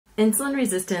Insulin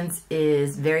resistance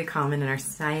is very common in our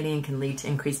society and can lead to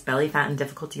increased belly fat and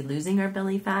difficulty losing our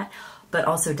belly fat, but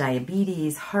also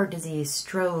diabetes, heart disease,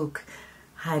 stroke,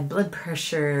 high blood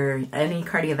pressure, any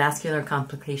cardiovascular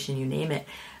complication, you name it,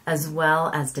 as well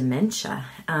as dementia.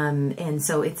 And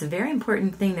so it's a very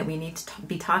important thing that we need to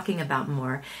be talking about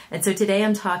more. And so today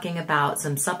I'm talking about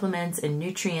some supplements and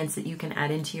nutrients that you can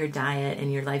add into your diet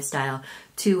and your lifestyle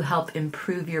to help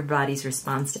improve your body's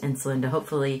response to insulin, to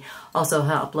hopefully also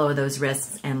help lower those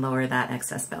risks and lower that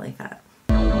excess belly fat.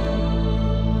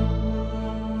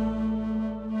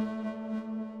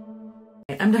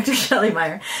 I'm Dr. Shelley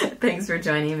Meyer. Thanks for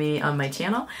joining me on my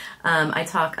channel. I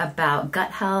talk about gut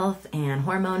health and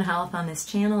hormone health on this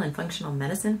channel and functional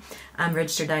medicine. I'm a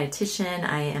registered dietitian.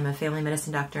 I am a family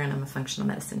medicine doctor and I'm a functional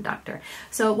medicine doctor.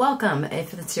 So welcome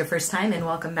if it's your first time, and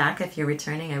welcome back if you're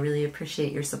returning. I really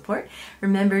appreciate your support.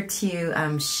 Remember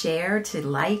to share, to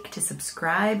like, to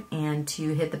subscribe, and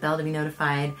to hit the bell to be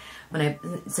notified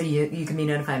so you can be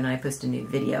notified when I post a new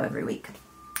video every week.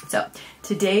 So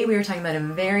today we are talking about a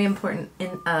very important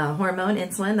hormone,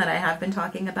 insulin, that I have been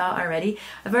talking about already.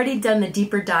 I've already done the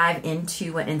deeper dive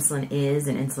into what insulin is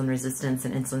and insulin resistance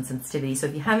and insulin sensitivity. So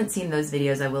if you haven't seen those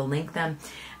videos, I will link them,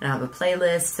 and I'll have a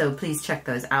playlist. So please check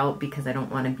those out because I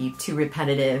don't want to be too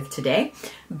repetitive today.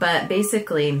 But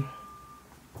basically,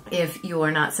 if you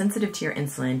are not sensitive to your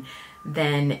insulin,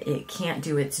 then it can't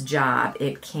do its job.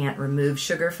 It can't remove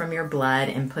sugar from your blood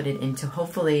and put it into,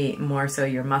 hopefully more so,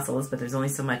 your muscles, but there's only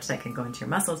so much that can go into your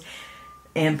muscles,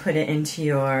 and put it into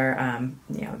your,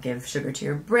 give sugar to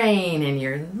your brain and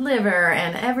your liver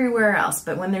and everywhere else.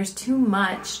 But when there's too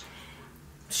much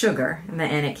sugar and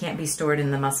it can't be stored in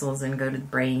the muscles and go to the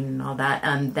brain and all that,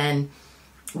 then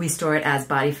we store it as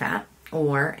body fat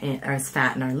or as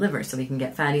fat in our liver. So we can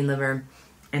get fatty liver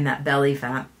and that belly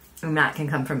fat. And that can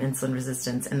come from insulin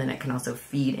resistance, and then it can also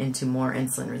feed into more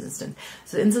insulin resistance.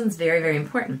 So insulin is very, very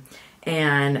important.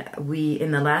 And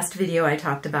in the last video, I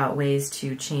talked about ways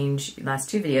to change, last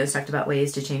two videos talked about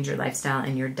ways to change your lifestyle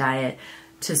and your diet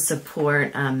to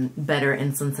support better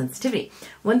insulin sensitivity.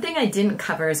 One thing I didn't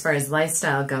cover as far as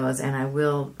lifestyle goes, and I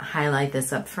will highlight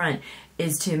this up front,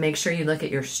 is to make sure you look at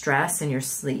your stress and your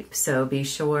sleep. So be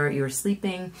sure you're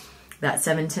sleeping that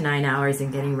 7 to 9 hours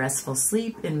and getting restful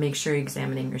sleep, and make sure you're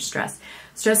examining your stress.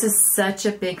 Stress is such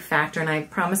a big factor, and I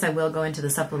promise I will go into the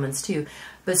supplements too,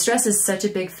 but stress is such a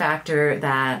big factor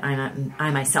that I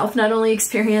myself not only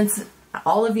experience,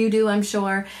 all of you do, I'm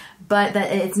sure, but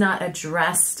that it's not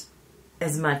addressed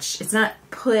as much. It's not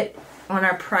put on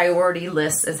our priority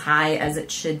list as high as it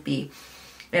should be.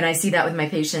 And I see that with my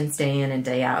patients day in and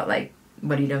day out. Like,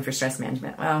 what are you doing for stress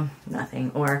management? Well,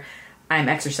 nothing. Or I'm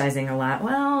exercising a lot.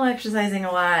 Well, exercising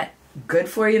a lot, good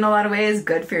for you in a lot of ways,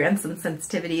 good for your insulin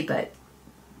sensitivity, but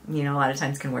a lot of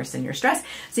times can worsen your stress.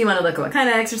 So you want to look at what kind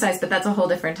of exercise, but that's a whole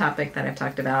different topic that I've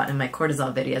talked about in my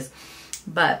cortisol videos.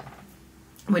 But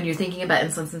when you're thinking about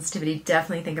insulin sensitivity,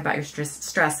 definitely think about your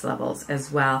stress levels as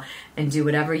well, and do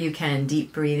whatever you can.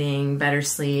 Deep breathing, better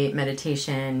sleep,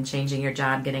 meditation, changing your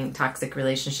job, getting toxic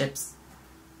relationships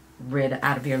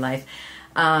out of your life.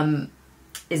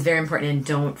 Is very important, and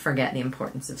don't forget the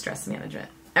importance of stress management.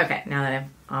 Okay, now that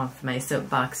I'm off my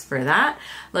soapbox for that,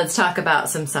 let's talk about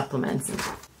some supplements.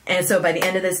 And so by the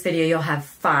end of this video, you'll have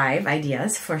 5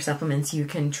 ideas for supplements you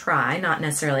can try, not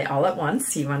necessarily all at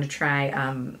once. You want to try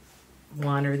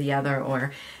one or the other,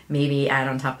 or maybe add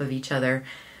on top of each other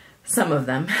some of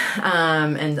them.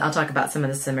 And I'll talk about some of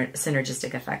the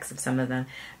synergistic effects of some of them.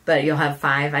 But you'll have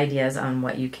 5 ideas on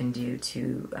what you can do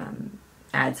to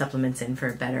add supplements in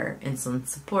for better insulin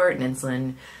support and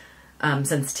insulin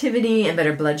sensitivity, and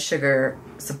better blood sugar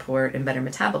support and better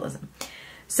metabolism.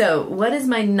 So what is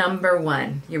my number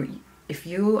one? If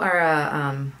you are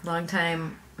a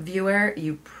long-time viewer,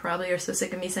 you probably are so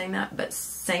sick of me saying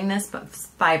this, but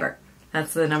fiber.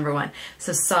 That's the number one.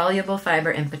 So soluble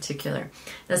fiber in particular.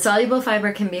 The soluble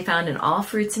fiber can be found in all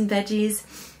fruits and veggies,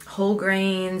 whole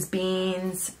grains,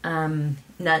 beans,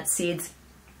 nuts, seeds.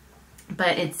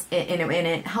 But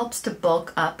it helps to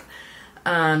bulk up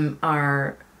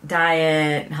our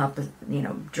diet, help us,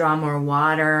 draw more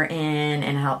water in,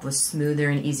 and help with smoother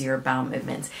and easier bowel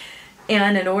movements.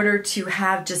 And in order to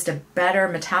have just a better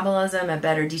metabolism, a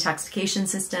better detoxification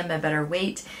system, a better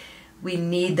weight, we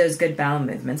need those good bowel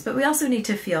movements. But we also need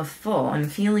to feel full, and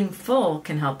feeling full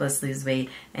can help us lose weight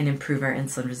and improve our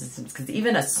insulin resistance. Because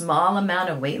even a small amount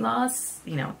of weight loss,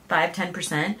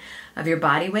 5–10% of your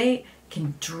body weight,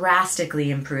 can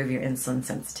drastically improve your insulin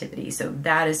sensitivity. So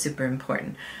that is super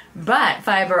important. But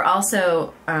fiber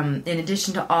also, in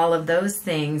addition to all of those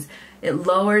things, it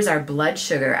lowers our blood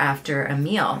sugar after a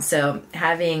meal. So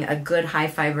having a good high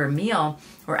fiber meal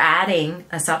or adding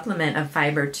a supplement of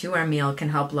fiber to our meal can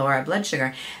help lower our blood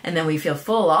sugar. And then we feel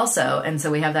full also. And so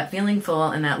we have that feeling full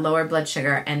and that lower blood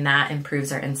sugar, and that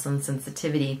improves our insulin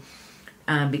sensitivity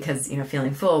because, you know,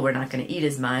 feeling full, we're not going to eat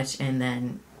as much, and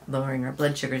then lowering our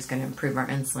blood sugar is going to improve our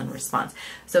insulin response.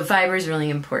 So fiber is really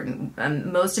important.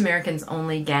 Most Americans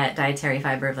only get dietary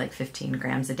fiber of like 15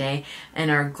 grams a day,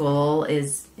 and our goal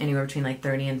is anywhere between like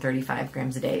 30 and 35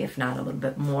 grams a day, if not a little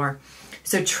bit more.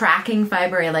 So tracking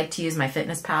fiber, I like to use my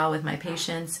FitnessPal with my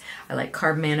patients. I like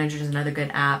Carb Manager is another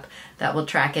good app that will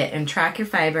track it, and track your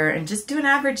fiber and just do an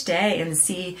average day and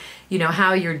see, you know,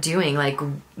 how you're doing, like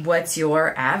what's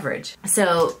your average.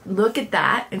 So look at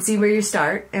that and see where you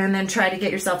start, and then try to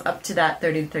get yourself up to that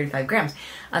 30 to 35 grams.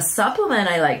 A supplement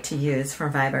I like to use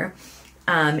for fiber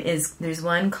is, there's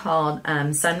one called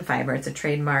Sun Fiber. It's a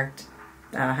trademarked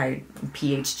high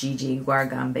PHGG guar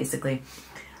gum, basically.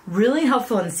 Really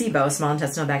helpful in SIBO, small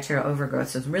intestinal bacterial overgrowth.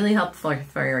 So it's really helpful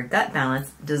for your gut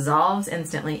balance. Dissolves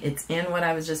instantly. It's in what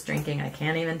I was just drinking. I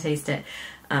can't even taste it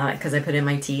because I put it in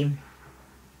my tea.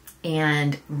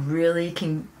 And really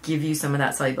can give you some of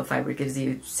that soluble fiber. It gives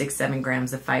you 6-7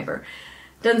 grams of fiber.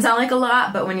 Doesn't sound like a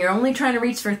lot, but when you're only trying to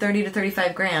reach for 30 to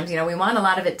 35 grams, you know, we want a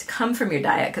lot of it to come from your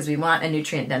diet because we want a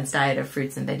nutrient-dense diet of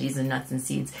fruits and veggies and nuts and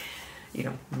seeds, you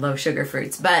know, low sugar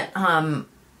fruits. But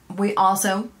we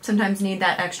also sometimes need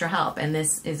that extra help, and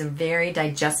this is a very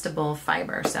digestible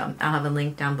fiber. So I'll have a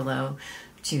link down below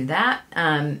to that.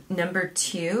 Number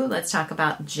 2, let's talk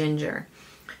about ginger.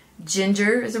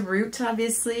 Ginger is a root,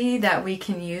 obviously, that we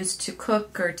can use to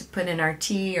cook or to put in our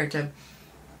tea or to,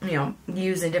 you know,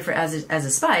 use in different as a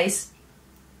spice.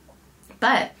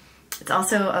 But it's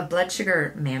also a blood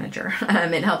sugar manager.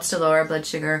 It helps to lower blood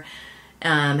sugar,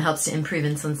 helps to improve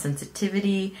insulin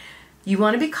sensitivity. You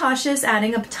want to be cautious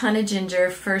adding a ton of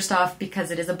ginger, first off, because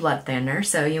it is a blood thinner.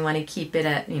 So you want to keep it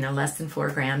at, you know, less than 4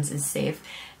 grams is safe.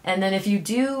 And then if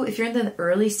you're in the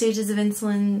early stages of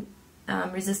insulin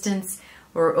resistance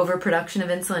or overproduction of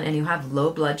insulin and you have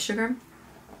low blood sugar,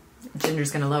 ginger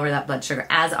is going to lower that blood sugar,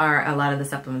 as are a lot of the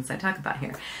supplements I talk about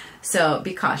here. So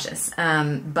be cautious.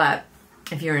 But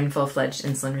if you're in full-fledged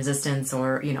insulin resistance,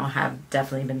 or, you know, have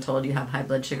definitely been told you have high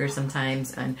blood sugar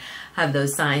sometimes and have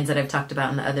those signs that I've talked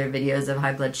about in the other videos of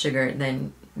high blood sugar,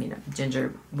 then, you know,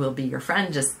 ginger will be your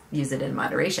friend. Just use it in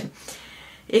moderation.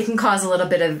 It can cause a little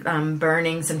bit of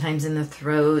burning sometimes in the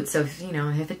throat. So,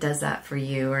 if it does that for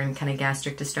you, or in kind of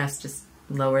gastric distress, just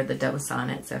lower the dose on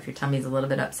it. So if your tummy's a little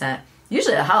bit upset,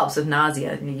 usually it helps with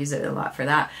nausea. You use it a lot for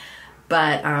that.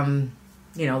 But,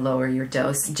 lower your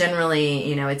dose.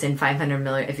 Generally, it's in 500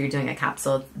 milligrams. If you're doing a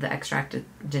capsule, the extract,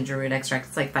 ginger root extract,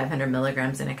 it's like 500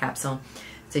 milligrams in a capsule.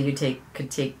 So you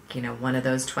could take, one of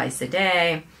those twice a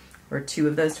day, or 2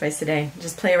 of those twice a day.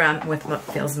 Just play around with what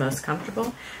feels most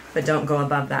comfortable, but don't go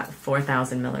above that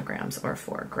 4,000 milligrams or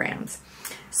 4 grams.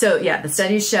 So yeah, the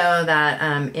studies show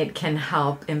that it can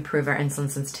help improve our insulin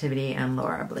sensitivity and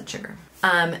lower our blood sugar.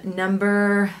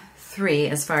 Number 3,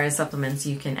 as far as supplements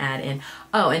you can add in.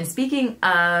 Oh, and speaking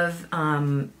of,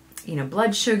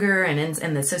 blood sugar and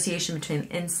the association between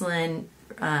insulin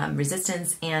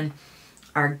resistance and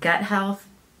our gut health,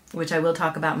 which I will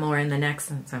talk about more in the next,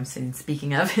 so I'm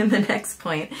speaking of in the next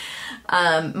point.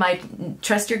 My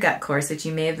Trust Your Gut course, which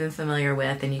you may have been familiar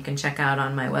with and you can check out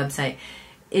on my website,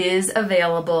 is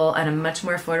available at a much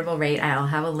more affordable rate. I'll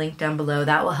have a link down below.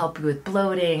 That will help you with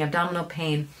bloating, abdominal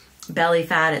pain, belly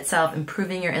fat itself,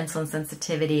 improving your insulin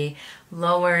sensitivity,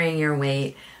 lowering your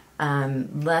weight,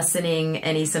 lessening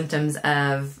any symptoms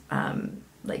of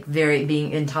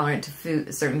being intolerant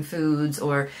to certain foods,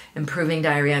 or improving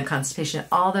diarrhea and constipation.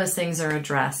 All those things are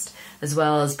addressed, as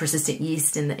well as persistent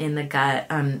yeast in the gut.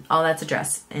 All that's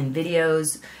addressed in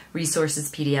videos,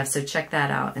 resources, PDFs. So check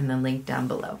that out in the link down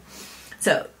below.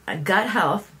 So gut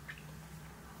health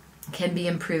can be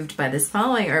improved by this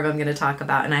following herb I'm going to talk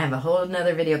about, and I have a whole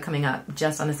another video coming up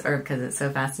just on this herb because it's so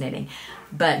fascinating.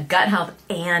 But gut health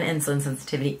and insulin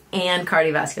sensitivity and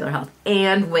cardiovascular health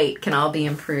and weight can all be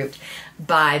improved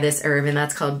by this herb, and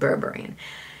that's called Berberine.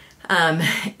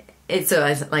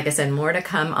 Like I said, more to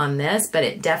come on this, but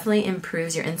it definitely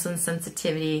improves your insulin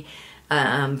sensitivity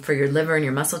for your liver and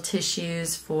your muscle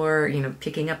tissues, for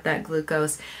picking up that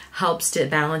glucose, helps to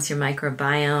balance your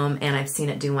microbiome, and I've seen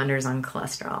it do wonders on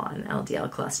cholesterol and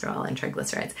LDL cholesterol and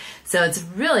triglycerides. So it's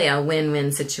really a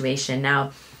win-win situation.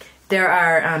 Now, there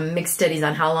are mixed studies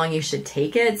on how long you should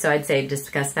take it, so I'd say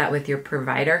discuss that with your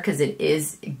provider, because it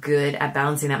is good at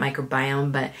balancing that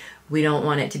microbiome, but we don't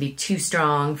want it to be too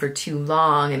strong for too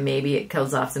long, and maybe it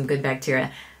kills off some good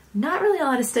bacteria. Not really a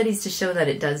lot of studies to show that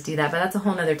it does do that, but that's a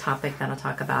whole other topic that I'll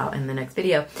talk about in the next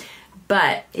video.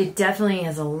 but it definitely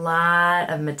has a lot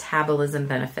of metabolism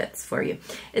benefits for you.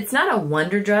 It's not a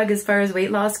wonder drug as far as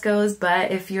weight loss goes,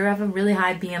 but if you have a really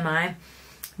high BMI,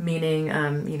 meaning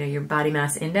you know, your body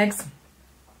mass index,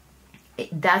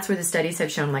 that's where the studies have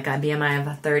shown, like a BMI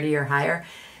of 30 or higher,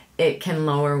 it can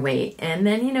lower weight. And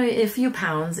then, you know, a few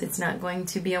pounds, it's not going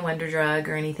to be a wonder drug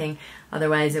or anything.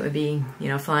 Otherwise, it would be, you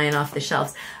know, flying off the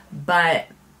shelves. But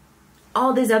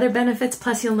all these other benefits,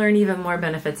 plus you'll learn even more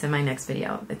benefits in my next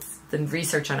video. The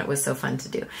research on it was so fun to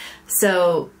do.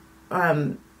 So,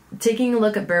 taking a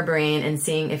look at Berberine and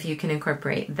seeing if you can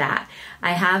incorporate that.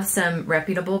 I have some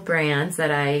reputable brands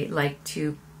that I like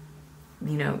to,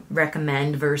 you know,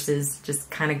 recommend versus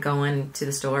just kind of going to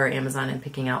the store or Amazon and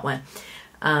picking out one.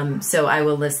 So I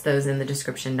will list those in the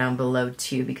description down below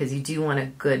too, because you do want a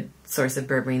good source of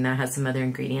berberine that has some other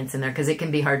ingredients in there, because it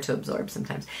can be hard to absorb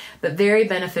sometimes, but very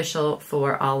beneficial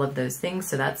for all of those things.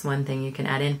 So that's one thing you can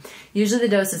add in. Usually the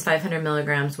dose is 500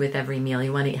 milligrams with every meal.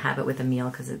 You want to have it with a meal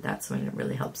because that's when it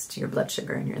really helps to your blood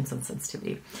sugar and your insulin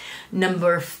sensitivity.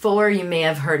 Number 4, you may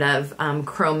have heard of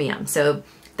Chromium. So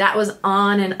that was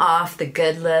on and off the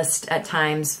good list at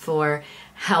times for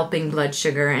helping blood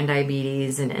sugar and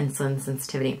diabetes and insulin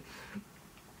sensitivity.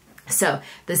 So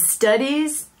the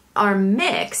studies are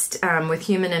mixed with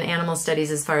human and animal studies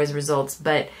as far as results,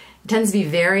 but it tends to be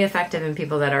very effective in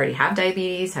people that already have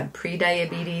diabetes, have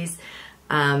pre-diabetes,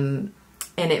 and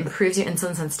it improves your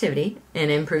insulin sensitivity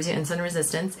and improves your insulin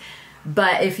resistance.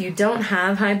 But if you don't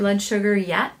have high blood sugar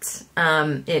yet,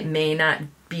 it may not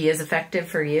be as effective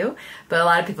for you. But a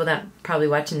lot of people that probably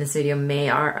watching this video may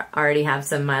already have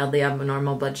some mildly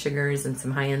abnormal blood sugars and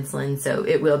some high insulin, so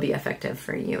it will be effective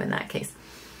for you in that case.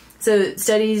 So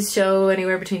studies show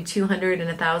anywhere between 200 and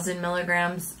 1,000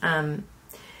 milligrams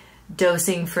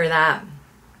dosing for that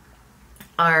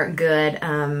are good,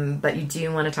 but you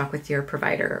do want to talk with your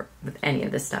provider with any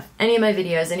of this stuff. Any of my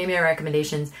videos, any of my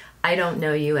recommendations, I don't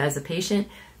know you as a patient,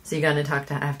 so you're going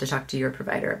to have to talk to your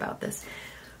provider about this.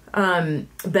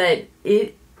 But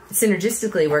it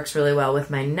synergistically works really well with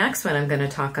my next one I'm going to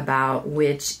talk about,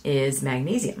 which is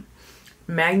magnesium.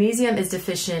 Magnesium is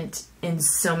deficient in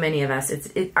so many of us.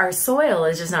 Our soil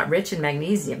is just not rich in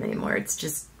magnesium anymore. It's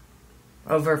just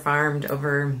over-farmed,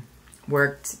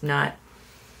 overworked, not,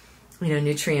 you know,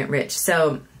 nutrient rich.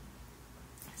 So,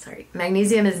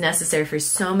 magnesium is necessary for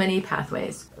so many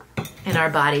pathways in our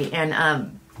body,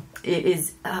 and it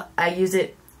is. I use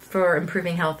it for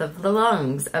improving health of the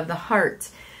lungs, of the heart,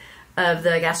 of the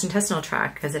gastrointestinal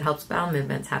tract, because it helps bowel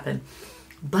movements happen.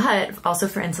 But also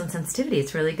for insulin sensitivity,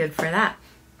 it's really good for that.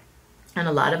 And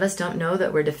a lot of us don't know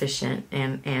that we're deficient,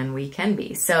 and we can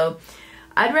be. So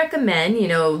I'd recommend, you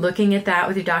know, looking at that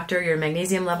with your doctor. Your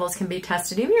magnesium levels can be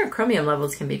tested, even your chromium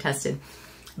levels can be tested.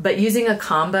 But using a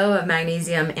combo of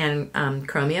magnesium and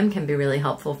chromium can be really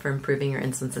helpful for improving your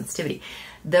insulin sensitivity.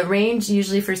 The range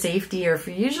usually for safety or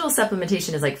for usual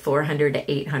supplementation is like 400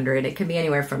 to 800. It could be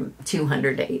anywhere from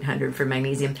 200 to 800 for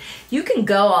magnesium. You can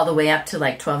go all the way up to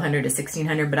like 1200 to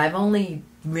 1600, but I've only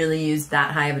really used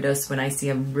that high of a dose when I see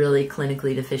a really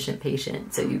clinically deficient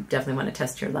patient. So you definitely want to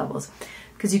test your levels,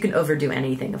 because you can overdo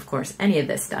anything, of course. Any of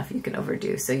this stuff you can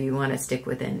overdo. So you want to stick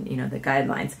within, you know, the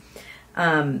guidelines.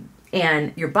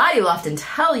 And your body will often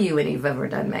tell you when you've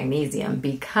overdone magnesium,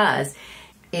 because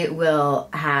you will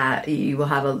have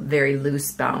a very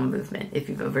loose bowel movement if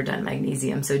you've overdone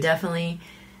magnesium. So definitely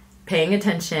paying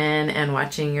attention and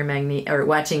watching your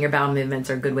bowel movements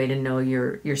are a good way to know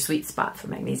your sweet spot for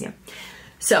magnesium.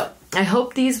 So I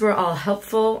hope these were all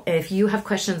helpful. If you have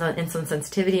questions on insulin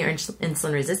sensitivity or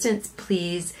insulin resistance,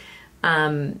 please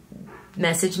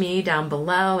message me down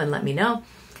below and let me know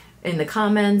in the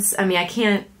comments. I mean, I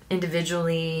can't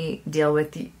individually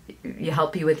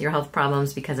help you with your health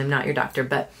problems because I'm not your doctor,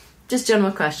 but just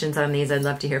general questions on these, I'd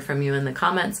love to hear from you in the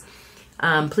comments.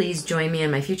 Please join me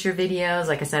in my future videos.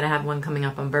 Like I said, I have one coming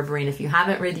up on berberine. If you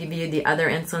haven't reviewed the other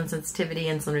insulin sensitivity,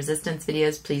 insulin resistance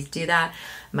videos, please do that.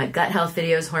 My gut health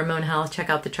videos, hormone health, check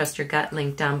out the Trust Your Gut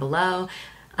link down below.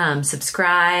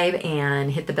 Subscribe and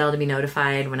hit the bell to be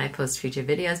notified when I post future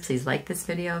videos. Please like this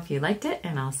video if you liked it,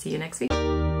 and I'll see you next week.